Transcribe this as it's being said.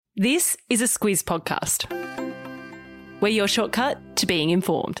This is a Squiz podcast. We're your shortcut to being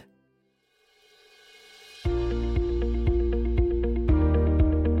informed.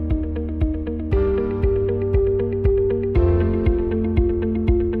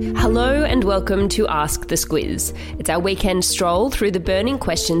 Hello and welcome to Ask the Squiz. It's our weekend stroll through the burning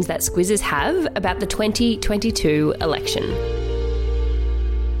questions that Squizzers have about the 2022 election.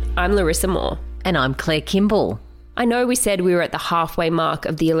 I'm Larissa Moore. And I'm Claire Kimball. I know we said we were at the halfway mark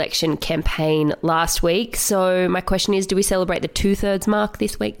of the election campaign last week, so my question is, do we celebrate the 2/3 mark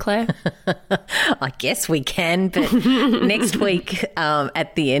this week, Claire? I guess we can, but next week,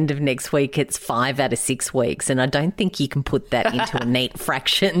 at the end of next week, it's 5 out of 6 weeks, and I don't think you can put that into a neat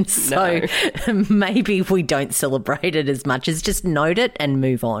fraction, so maybe we don't celebrate it as much as just note it and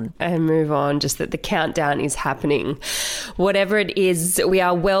move on. Just that the countdown is happening. Whatever it is, we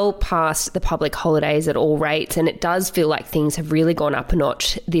are well past the public holidays at all rates, and it does feel like things have really gone up a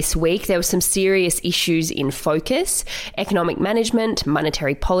notch this week. There were some serious issues in focus: economic management,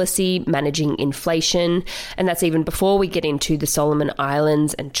 monetary policy, managing inflation, and that's even before we get into the Solomon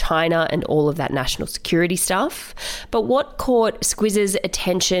Islands and China and all of that national security stuff. But what caught Squizz's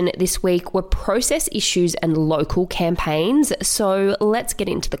attention this week were process issues and local campaigns, so let's get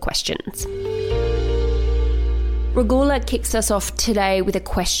into the questions. Regula kicks us off today with a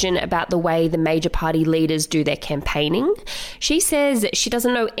question about the way the major party leaders do their campaigning. She says she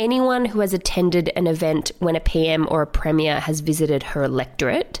doesn't know anyone who has attended an event when a PM or a Premier has visited her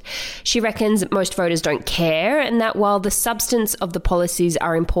electorate. She reckons most voters don't care, and that while the substance of the policies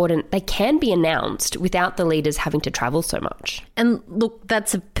are important, they can be announced without the leaders having to travel so much. And look,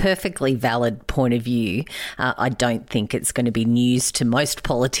 that's a perfectly valid point of view. I don't think it's going to be news to most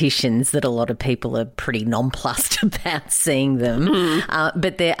politicians that a lot of people are pretty nonplussed about seeing them.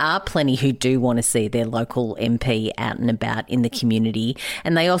 But there are plenty who do want to see their local MP out and about in the community.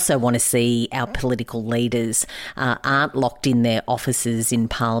 And they also want to see our political leaders aren't locked in their offices in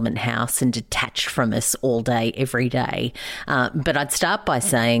Parliament House and detached from us all day, every day. But I'd start by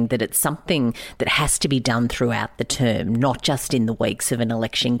saying that it's something that has to be done throughout the term, not just in the weeks of an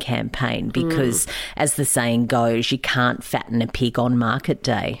election campaign, because as the saying goes, you can't fatten a pig on market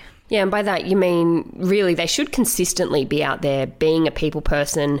day. Yeah, and by that you mean really they should consistently be out there being a people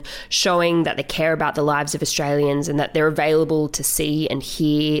person, showing that they care about the lives of Australians and that they're available to see and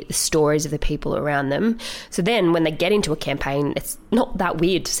hear the stories of the people around them. So then when they get into a campaign, it's not that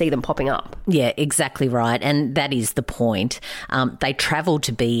weird to see them popping up. Yeah, exactly right. And that is the point. They travel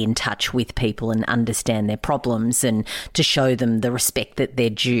to be in touch with people and understand their problems and to show them the respect that they're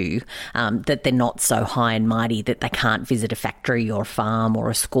due, that they're not so high and mighty that they can't visit a factory or a farm or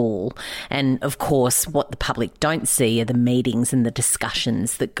a school. And of course, what the public don't see are the meetings and the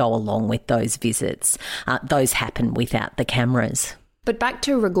discussions that go along with those visits. Those happen without the cameras. But back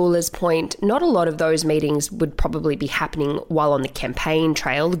to Regula's point, not a lot of those meetings would probably be happening while on the campaign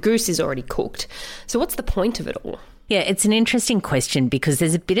trail. The goose is already cooked. So what's the point of it all? Yeah, it's an interesting question because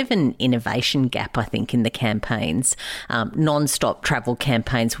there's a bit of an innovation gap, I think, in the campaigns. Non-stop travel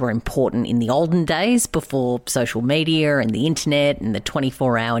campaigns were important in the olden days before social media and the internet and the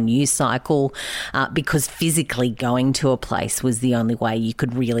 24-hour news cycle, because physically going to a place was the only way you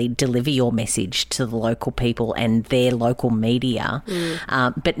could really deliver your message to the local people and their local media.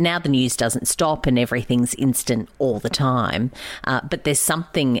 But now the news doesn't stop and everything's instant all the time. But there's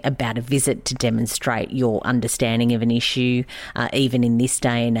something about a visit to demonstrate your understanding of an issue, even in this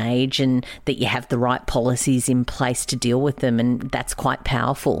day and age, and that you have the right policies in place to deal with them, and that's quite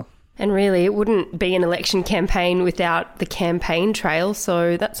powerful. And really, it wouldn't be an election campaign without the campaign trail,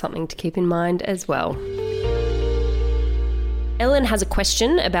 so that's something to keep in mind as well. Ellen has a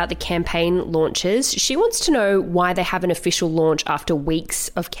question about the campaign launches. She wants to know why they have an official launch after weeks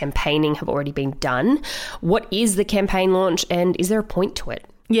of campaigning have already been done. What is the campaign launch, and is there a point to it?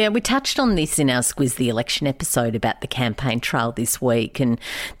 Yeah, we touched on this in our Squiz the Election episode about the campaign trail this week, and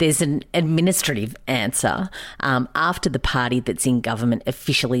there's an administrative answer. After the party that's in government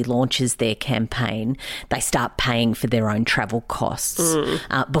officially launches their campaign, they start paying for their own travel costs.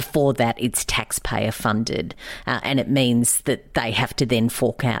 Before that, it's taxpayer funded, and it means that they have to then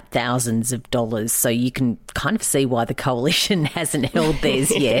fork out thousands of dollars. So you can kind of see why the coalition hasn't held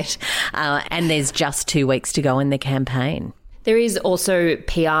theirs yet, and there's just 2 weeks to go in the campaign. There is also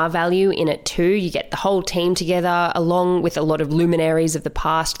PR value in it too. You get the whole team together along with a lot of luminaries of the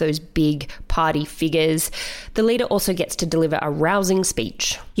past, those big party figures. The leader also gets to deliver a rousing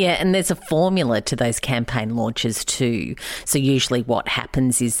speech. Yeah, and there's a formula to those campaign launches too. So usually what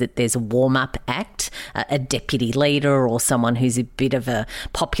happens is that there's a warm-up act, a deputy leader or someone who's a bit of a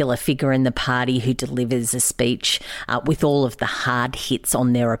popular figure in the party who delivers a speech with all of the hard hits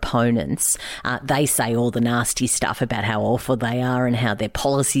on their opponents. They say all the nasty stuff about how awful they are and how their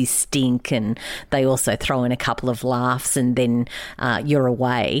policies stink, and they also throw in a couple of laughs, and then you're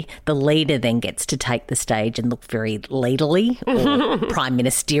away. The leader then gets to take the stage and look very leaderly or prime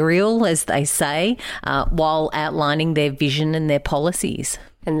ministerial, as they say, while outlining their vision and their policies.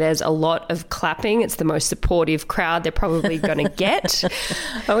 And there's a lot of clapping. It's the most supportive crowd they're probably going to get.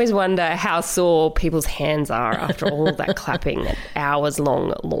 I always wonder how sore people's hands are after all of that clapping at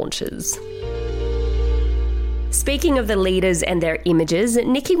hours-long launches. Speaking of the leaders and their images,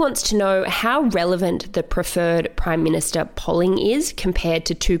 Nikki wants to know how relevant the preferred Prime Minister polling is compared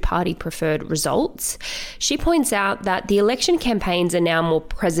to two-party preferred results. She points out that the election campaigns are now more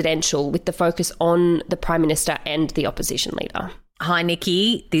presidential, with the focus on the Prime Minister and the opposition leader. Hi,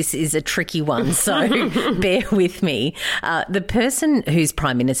 Nikki. This is a tricky one, so bear with me. The person who's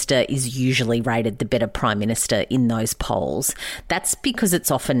Prime Minister is usually rated the better Prime Minister in those polls. That's because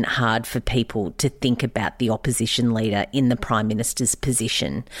it's often hard for people to think about the opposition leader in the Prime Minister's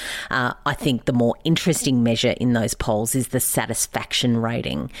position. I think the more interesting measure in those polls is the satisfaction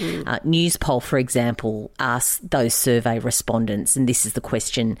rating. News Poll, for example, asks those survey respondents, and this is the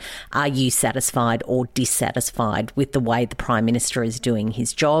question, are you satisfied or dissatisfied with the way the Prime Minister is doing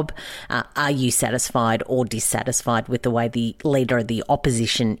his job? Are you satisfied or dissatisfied with the way the leader of the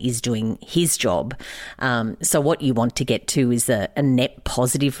opposition is doing his job? So what you want to get to is a net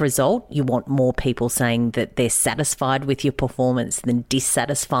positive result. You want more people saying that they're satisfied with your performance than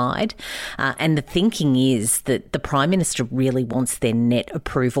dissatisfied. And the thinking is that the Prime Minister really wants their net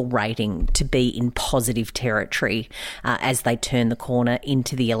approval rating to be in positive territory as they turn the corner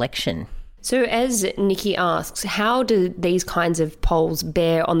into the election. So as Nikki asks, how do these kinds of polls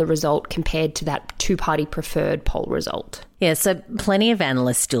bear on the result compared to that two-party preferred poll result? Yeah, so plenty of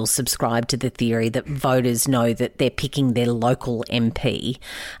analysts still subscribe to the theory that voters know that they're picking their local MP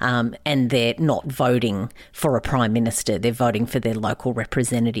and they're not voting for a Prime Minister, they're voting for their local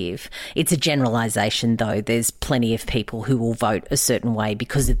representative. It's a generalisation though. There's plenty of people who will vote a certain way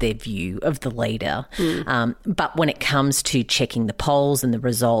because of their view of the leader. But when it comes to checking the polls and the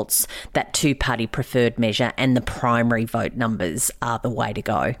results, that two-party preferred measure and the primary vote numbers are the way to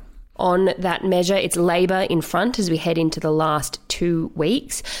go. On that measure, it's Labor in front as we head into the last 2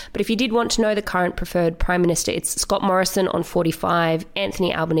 weeks. But if you did want to know the current preferred Prime Minister, it's Scott Morrison on 45,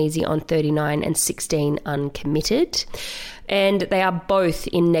 Anthony Albanese on 39 and 16 uncommitted. And they are both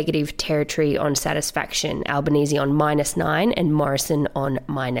in negative territory on satisfaction, Albanese on -9 and Morrison on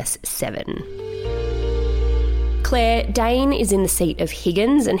 -7. Claire, Dane is in the seat of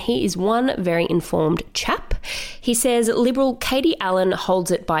Higgins and he is one very informed chap. He says Liberal Katie Allen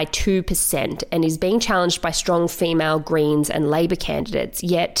holds it by 2% and is being challenged by strong female Greens and Labor candidates,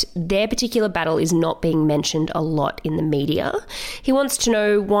 yet their particular battle is not being mentioned a lot in the media. He wants to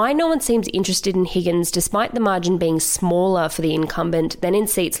know why no one seems interested in Higgins despite the margin being smaller for the incumbent than in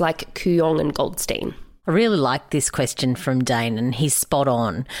seats like Kooyong and Goldstein. I really like this question from Dane, and he's spot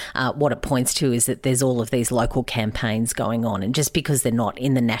on. What it points to is that there's all of these local campaigns going on, and just because they're not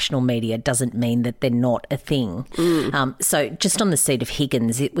in the national media doesn't mean that they're not a thing. So just on the seat of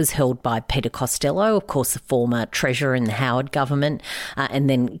Higgins, it was held by Peter Costello, of course, the former Treasurer in the Howard government, and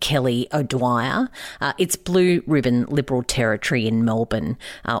then Kelly O'Dwyer. It's blue ribbon Liberal territory in Melbourne,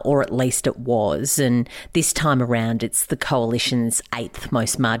 or at least it was, and this time around it's the Coalition's 8th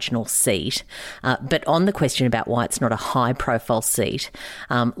most marginal seat. But on the question about why it's not a high-profile seat,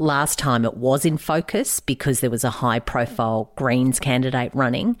 last time it was in focus because there was a high-profile Greens candidate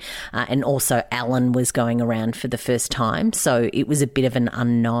running and also Allen was going around for the first time, so it was a bit of an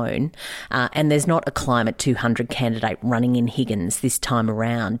unknown. And there's not a Climate 200 candidate running in Higgins this time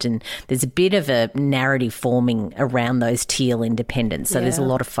around, and there's a bit of a narrative forming around those teal independents, so there's a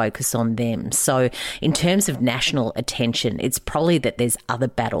lot of focus on them. So in terms of national attention, it's probably that there's other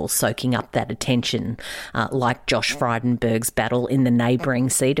battles soaking up that attention, like Josh Frydenberg's battle in the neighbouring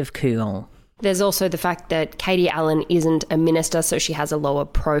seat of Kooyong. There's also the fact that Katie Allen isn't a minister, so she has a lower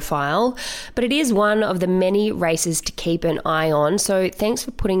profile. But it is one of the many races to keep an eye on, so thanks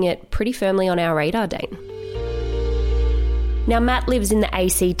for putting it pretty firmly on our radar, Dane. Now, Matt lives in the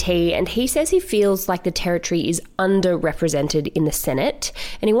ACT and he says he feels like the territory is underrepresented in the Senate,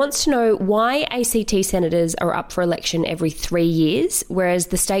 and he wants to know why ACT senators are up for election every 3 years, whereas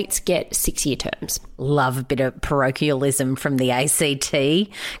the states get 6-year terms. Love a bit of parochialism from the ACT.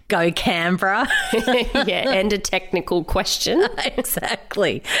 Go Canberra. Yeah, and a technical question.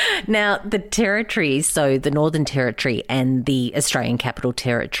 Exactly. Now, the territories, so the Northern Territory and the Australian Capital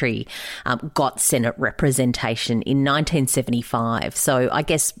Territory, got Senate representation in 1975. So I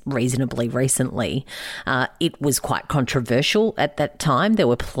guess reasonably recently. It was quite controversial at that time. There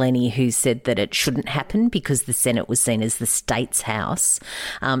were plenty who said that it shouldn't happen because the Senate was seen as the state's house.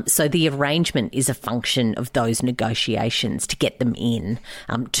 So the arrangement is a function of those negotiations to get them in,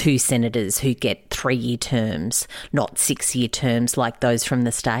 2 senators who get 3-year terms, not 6-year terms like those from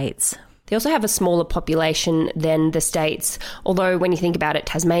the states. They also have a smaller population than the states, although when you think about it,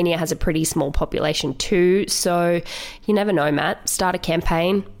 Tasmania has a pretty small population too. So you never know, Matt. Start a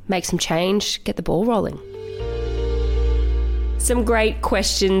campaign, make some change, get the ball rolling. Some great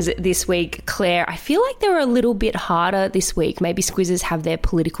questions this week, Claire. I feel like they were a little bit harder this week. Maybe Squizzers have their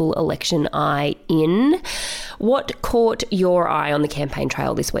political election eye in. What caught your eye on the campaign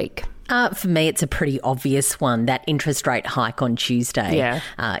trail this week? For me, it's a pretty obvious one, that interest rate hike on Tuesday. Yeah.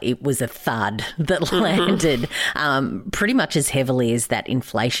 It was a thud that landed pretty much as heavily as that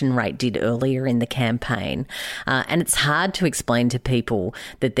inflation rate did earlier in the campaign. And it's hard to explain to people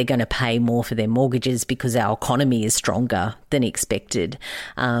that they're going to pay more for their mortgages because our economy is stronger than expected.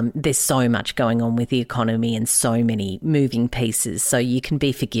 There's so much going on with the economy and so many moving pieces. So you can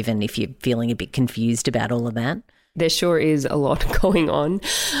be forgiven if you're feeling a bit confused about all of that. There sure is a lot going on.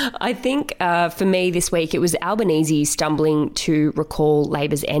 I think for me this week, it was Albanese stumbling to recall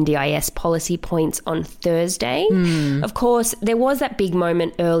Labor's NDIS policy points on Thursday. Of course, there was that big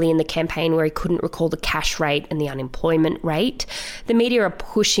moment early in the campaign where he couldn't recall the cash rate and the unemployment rate. The media are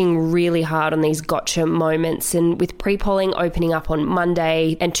pushing really hard on these gotcha moments, and with pre-polling opening up on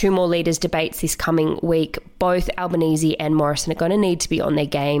Monday and 2 more leaders' debates this coming week, both Albanese and Morrison are going to need to be on their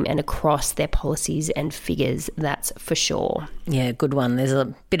game and across their policies and figures. That's for sure. Yeah, good one. There's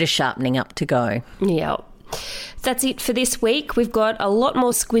a bit of sharpening up to go. Yeah. That's it for this week. We've got a lot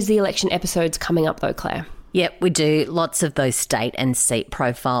more Squiz the Election episodes coming up though, Claire. Yep, we do. Lots of those state and seat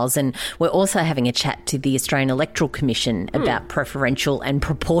profiles. And we're also having a chat to the Australian Electoral Commission about preferential and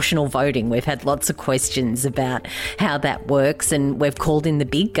proportional voting. We've had lots of questions about how that works, and we've called in the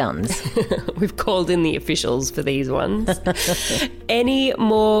big guns. We've called in the officials for these ones. Any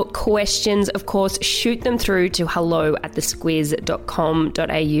more questions, of course, shoot them through to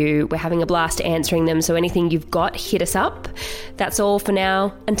hello@thesquiz.com.au. We're having a blast answering them, so anything you've got, hit us up. That's all for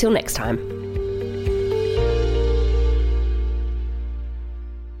now. Until next time.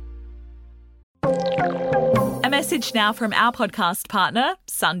 Message now from our podcast partner,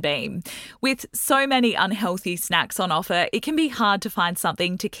 Sunbeam. With so many unhealthy snacks on offer, it can be hard to find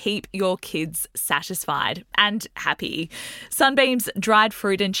something to keep your kids satisfied and happy. Sunbeam's dried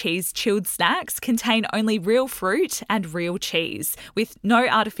fruit and cheese chilled snacks contain only real fruit and real cheese, with no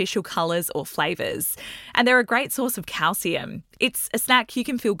artificial colours or flavours. And they're a great source of calcium. It's a snack you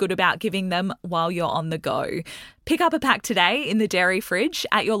can feel good about giving them while you're on the go. Pick up a pack today in the dairy fridge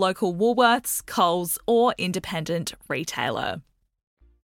at your local Woolworths, Coles or independent retailer.